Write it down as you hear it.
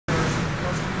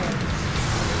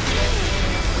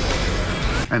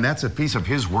And that's a piece of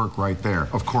his work right there.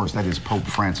 Of course, that is Pope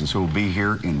Francis, who will be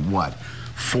here in what?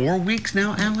 4 weeks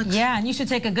now, Alex? Yeah, and you should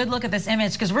take a good look at this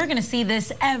image because we're going to see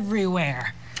this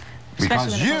everywhere.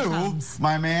 Because you,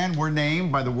 my man, were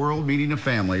named by the World Meeting of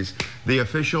Families the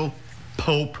official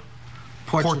Pope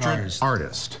portrait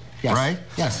artist. Yes. Right?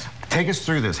 Yes. Take us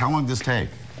through this. How long did this take?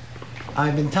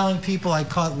 I've been telling people I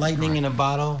caught lightning in a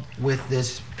bottle with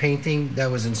this painting that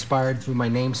was inspired through my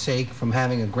namesake from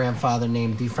having a grandfather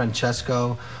named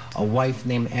DiFrancesco, a wife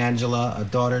named Angela, a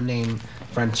daughter named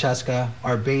Francesca.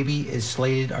 Our baby is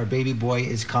slated, our baby boy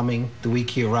is coming the week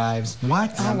he arrives.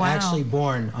 What? And I'm actually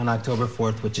born on October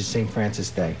 4th, which is St. Francis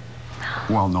Day.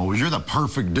 Well, no, you're the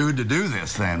perfect dude to do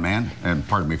this then, man. And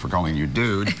pardon me for calling you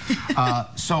dude.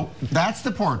 So that's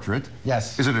the portrait.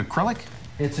 Yes. Is it acrylic?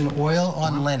 It's an oil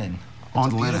on linen. On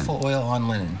linen. Beautiful oil on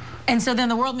linen. And so then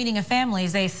the World Meeting of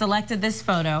Families, they selected this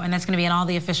photo, and that's going to be in all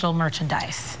the official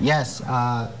merchandise. Yes,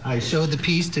 I showed the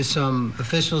piece to some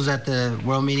officials at the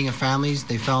World Meeting of Families.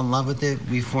 They fell in love with it.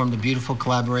 We formed a beautiful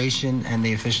collaboration, and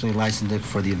they officially licensed it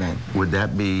for the event. Would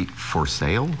that be for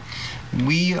sale?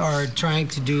 We are trying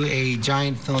to do a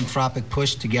giant philanthropic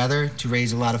push together to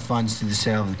raise a lot of funds to the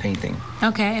sale of the painting.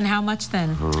 Okay, and how much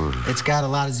then? It's got a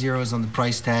lot of zeros on the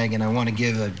price tag, and I want to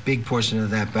give a big portion of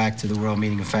that back to the World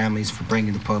Meeting of Families for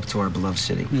bringing the Pope to our beloved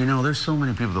city. You know, there's so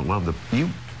many people that love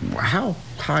how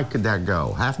high could that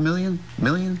go? $500,000?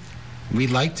 Million? We'd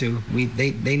like to.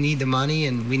 They need the money,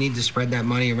 and we need to spread that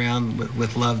money around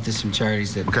with love to some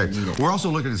charities that need it. We're also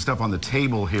looking at stuff on the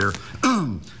table here,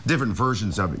 different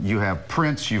versions of it. You have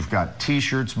prints, you've got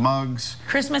T-shirts, mugs.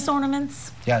 Christmas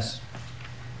ornaments? Yes.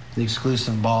 The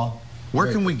exclusive ball. Where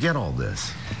can we get all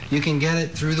this? You can get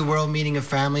it through the World Meeting of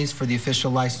Families for the official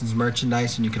licensed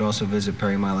merchandise, and you can also visit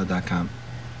perrymilou.com.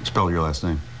 Spell your last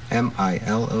name.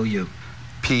 M-I-L-O-U.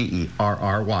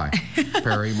 P-E-R-R-Y.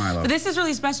 Perry Milou. This is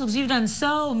really special because you've done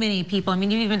so many people. I mean,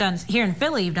 you've even done, here in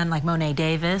Philly, you've done like Monet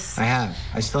Davis. I have.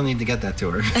 I still need to get that to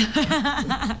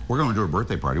her. We're going to do a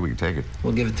birthday party. We can take it.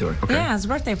 We'll give it to her. Okay. Yeah, it's a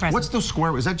birthday present. What's the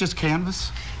square? Is that just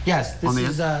canvas? Yes.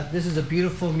 This is a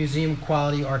beautiful museum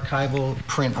quality archival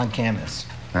print on canvas.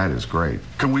 That is great.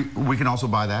 Can we can also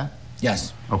buy that?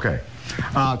 Yes. Okay.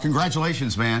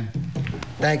 Congratulations, man.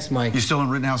 Thanks, Mike. You still in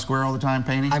Rittenhouse Square all the time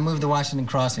painting? I moved to Washington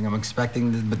Crossing. I'm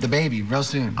expecting the baby real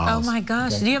soon. Oh my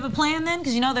gosh. Do you have a plan then?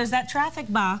 Because you know there's that traffic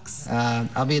box.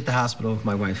 I'll be at the hospital with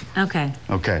my wife. Okay.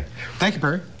 Okay. Thank you,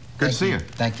 Perry. Good to see you.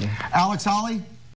 Thank you. Alex Holly,